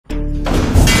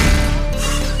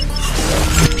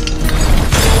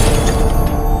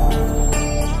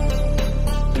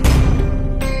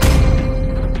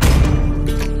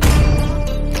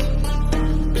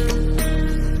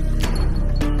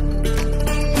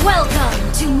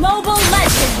Welcome to Mobile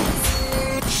Legends!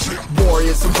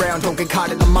 Warriors around, don't get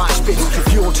caught in the mosh pit.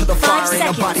 Fuel to the fire, 5 ain't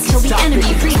nobody seconds till can the stop enemy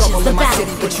it. reaches Trouble the in my city,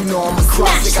 battlefield. but you know I'm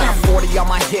across. They got a Smash 40 on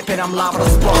my hip and I'm liable to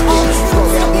spark it. Throw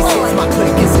down these hits, my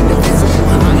click is indivisible.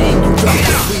 I aim, you got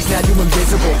the squeeze, now you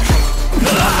invisible. I'm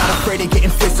not afraid of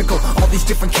getting physical. All these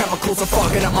different chemicals are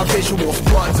fogging up my visuals.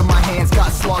 Bloods on my hands,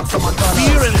 got slugs on my gunners.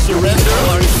 Fear and surrender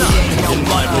are not in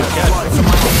my vocabulary. Bloods on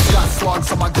my hands, got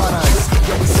slugs on my gunners.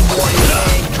 Yo, we some warriors,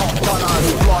 they ain't called gunners.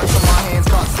 Bloods on my hands,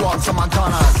 got slugs on my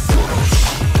gunners.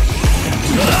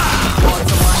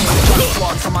 Bloods on my hands, got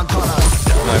slugs on my gunners.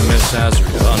 I miss Hazard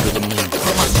under the moon.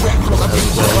 From my sweat, pull a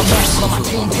beat, pull a match, pull my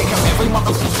team, take up every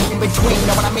motherfucker in between.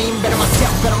 Know what I mean? Better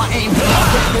myself, better my aim, better my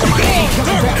grip, better my aim. Kill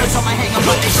the rappers on my hang, I'm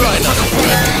like, Try not to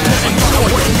play. enjoy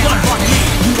your life.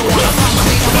 You don't wanna find my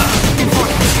name, I'm in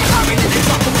front of me. I'm in the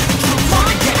top of the truth, trying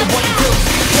to get it what it do.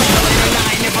 And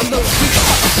I never lose, we go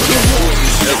up to the war.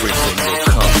 Everything will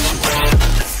come to an end.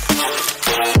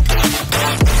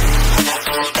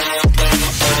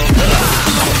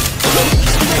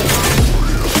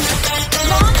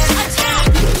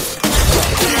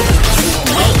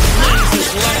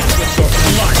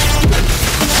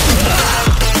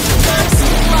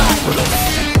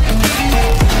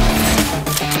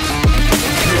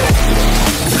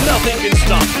 Nothing can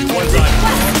stop me once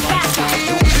I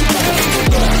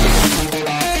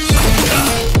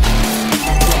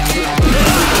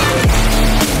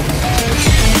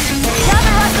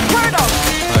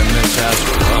miss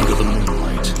Azure under the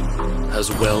moonlight,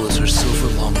 as well as her silver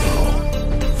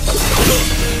longbow.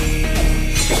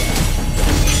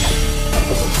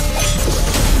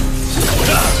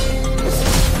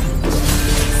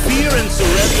 Fear and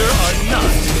surrender are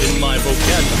not in my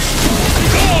vocabulary.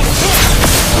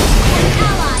 An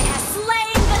ally has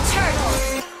slain the turtle!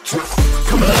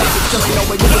 Come on, still ain't know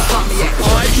where you can find me at.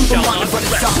 You the one but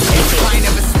it's up. I ain't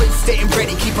never split, staying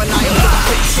ready, keep an eye on the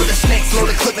face. For the snakes, load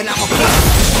the clip and I'm a push.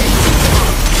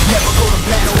 Never go to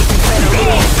battle if you plan to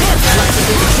lose. Life's a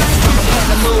big chest, I'm a plan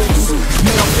to lose.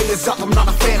 Middle fingers up, I'm not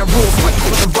a fan of rules. Fight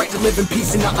for the right to live in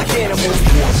peace and not like animals.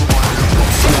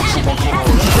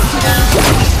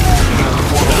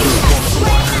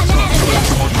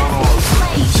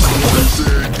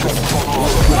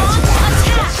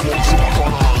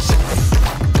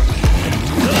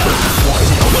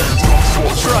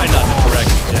 Try not to correct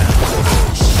me down.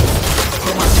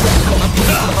 For my sweat, call my beat,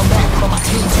 call my back, call my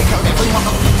team, take out every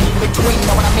motherfucker in between.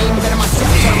 Know what I mean? Better myself,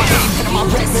 better my aim, better my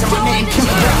rep, better my name. Kill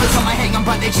the rappers on my hang, I'm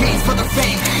by their chains for the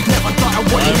fame. Never thought I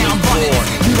would, now I'm running.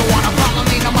 You don't wanna follow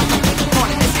me, no matter what the fun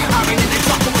is. I'm in the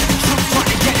top of the truth, trying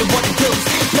to get it what it does.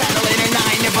 Battling and I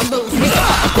ain't never lose. We the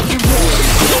motherfucking rules.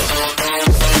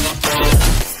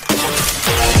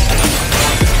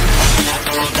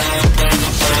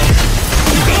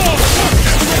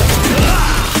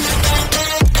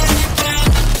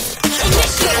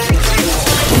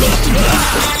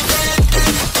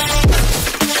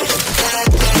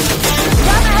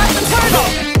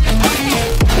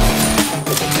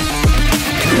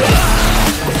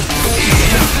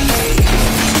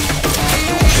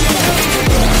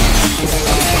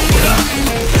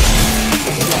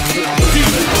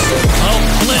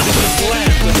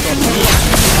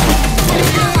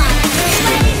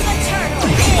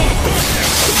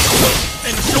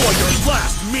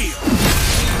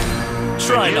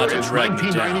 Try not to drag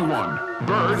me down. 1991.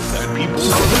 Birds and people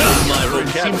live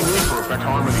seemingly perfect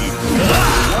harmony.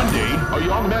 One day, a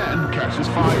young man catches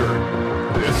fire.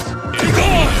 This is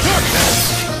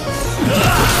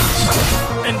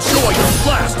Enjoy your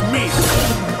last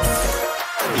meal.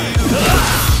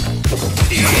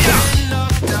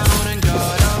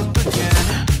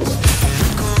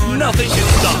 Nothing can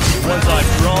stop me once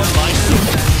I've drawn my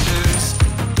sword.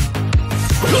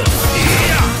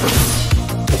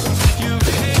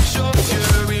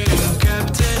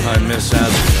 I miss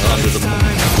Azure under the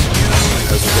moon,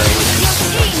 as well as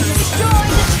Your team destroyed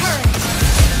the turret!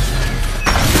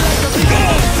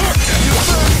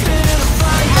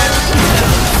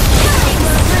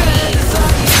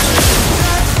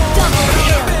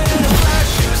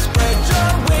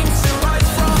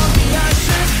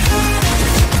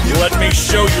 Let me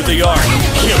show you the art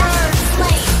of killing.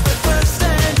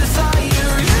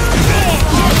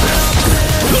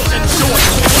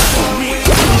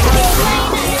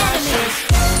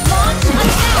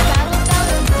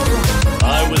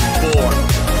 I was born.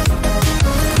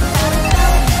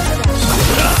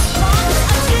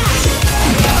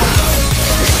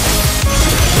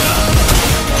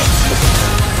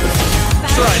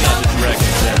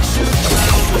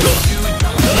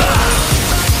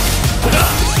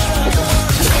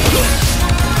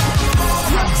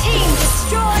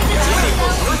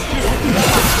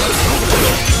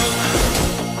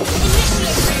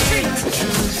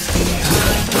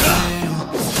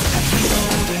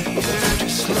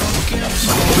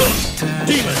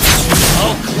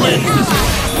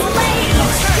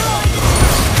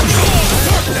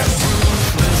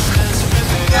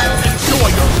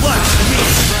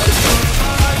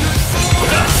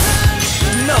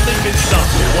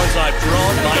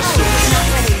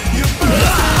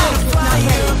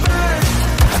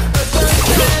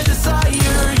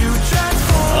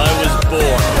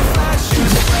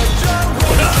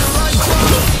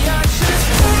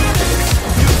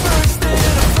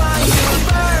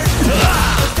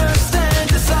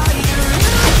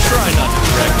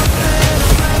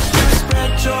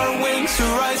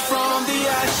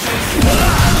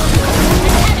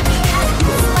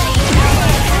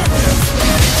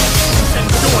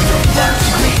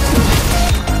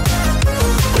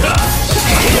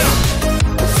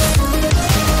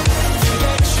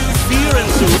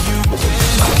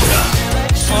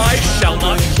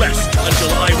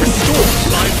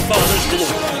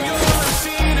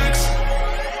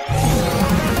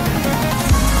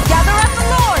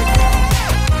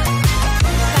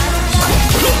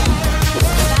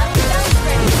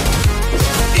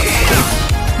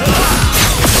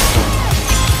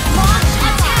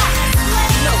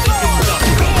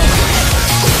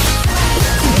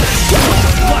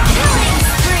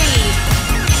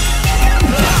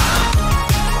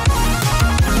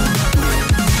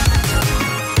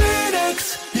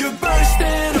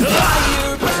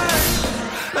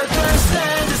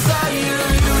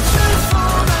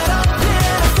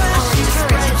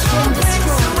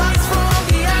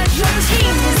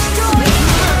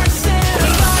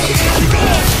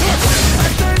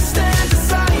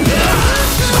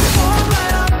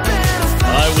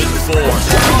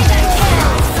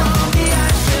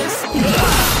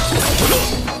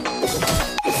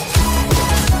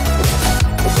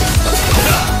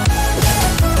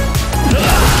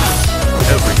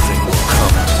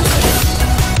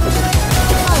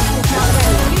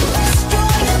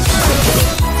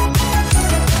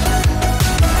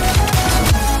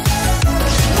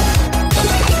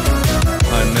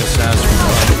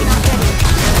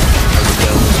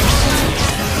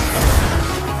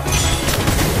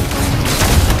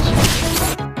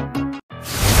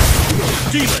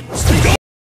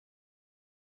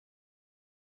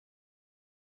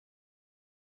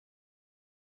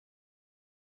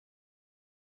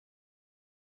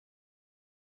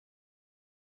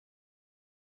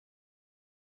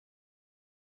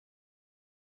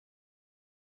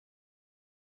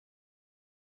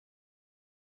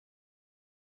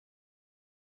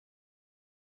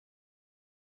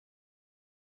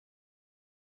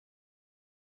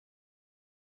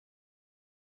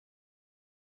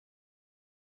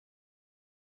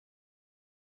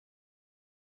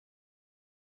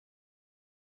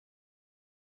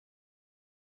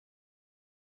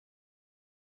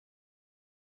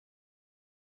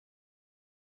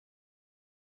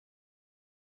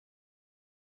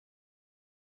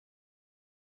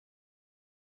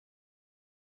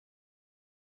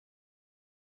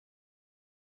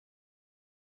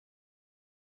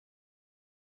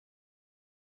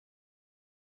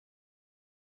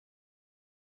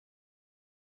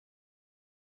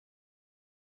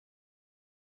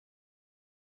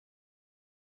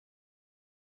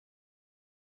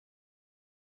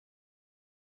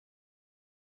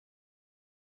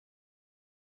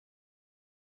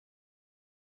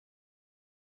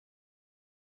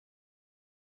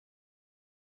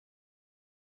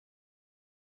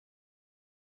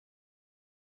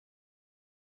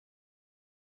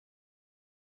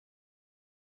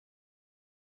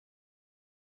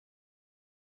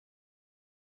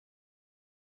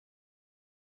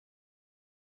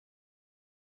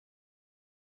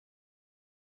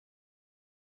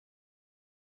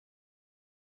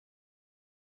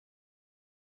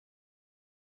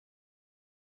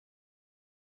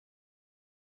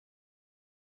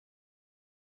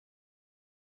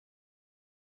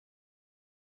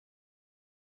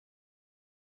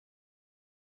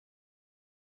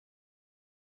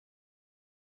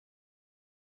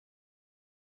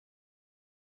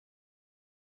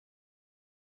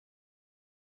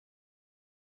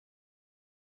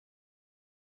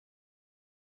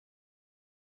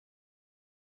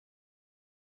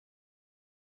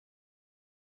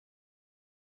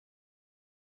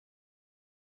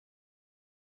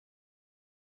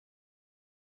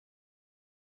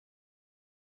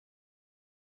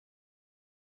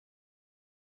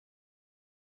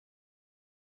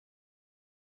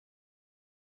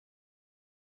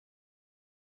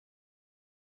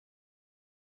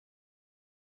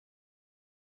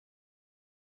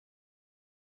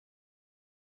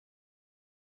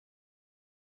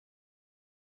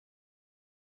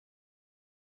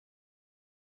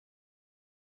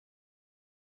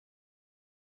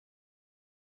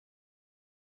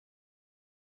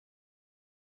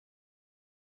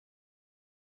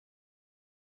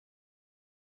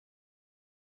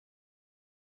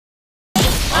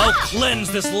 will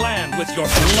cleanse this land with your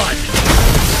blood.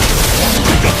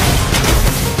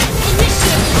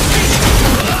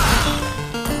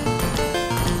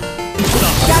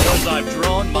 Stop because I've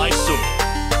drawn my sword.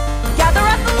 Gather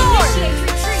at the Lord! Initiate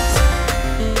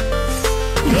retreat!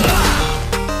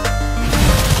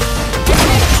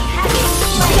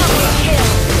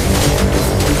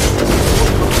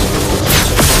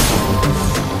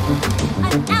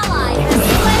 An ally has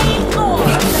slain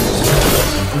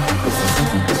Lord!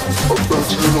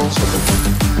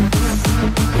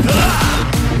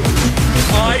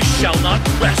 I shall not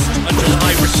rest until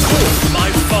I restore my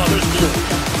father's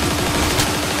glory.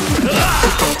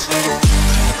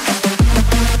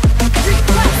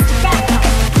 Request backup!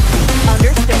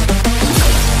 Understood.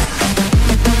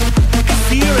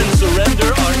 Fear and surrender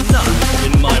are not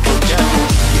in my vocabulary.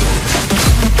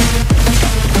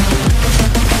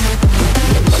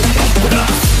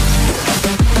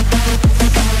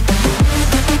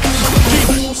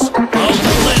 Demons, I'll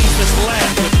cleanse this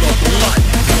land with your blood.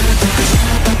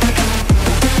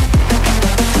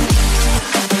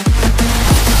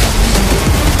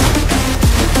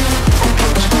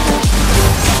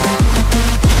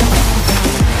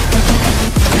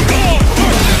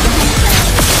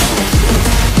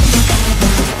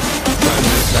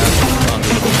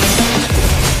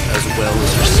 As well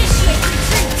as her Initiate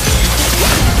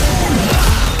retreat!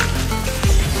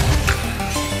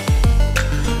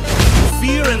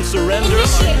 fear and surrender are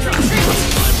Initiate not retreat!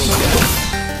 in my vocabulary.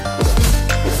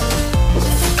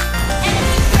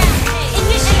 Enemy rampage!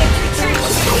 Initiate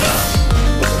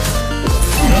retreat!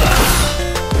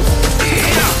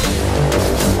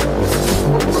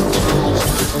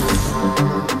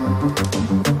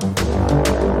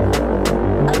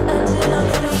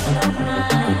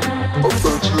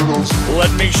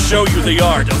 Let me show you the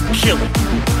art of killing.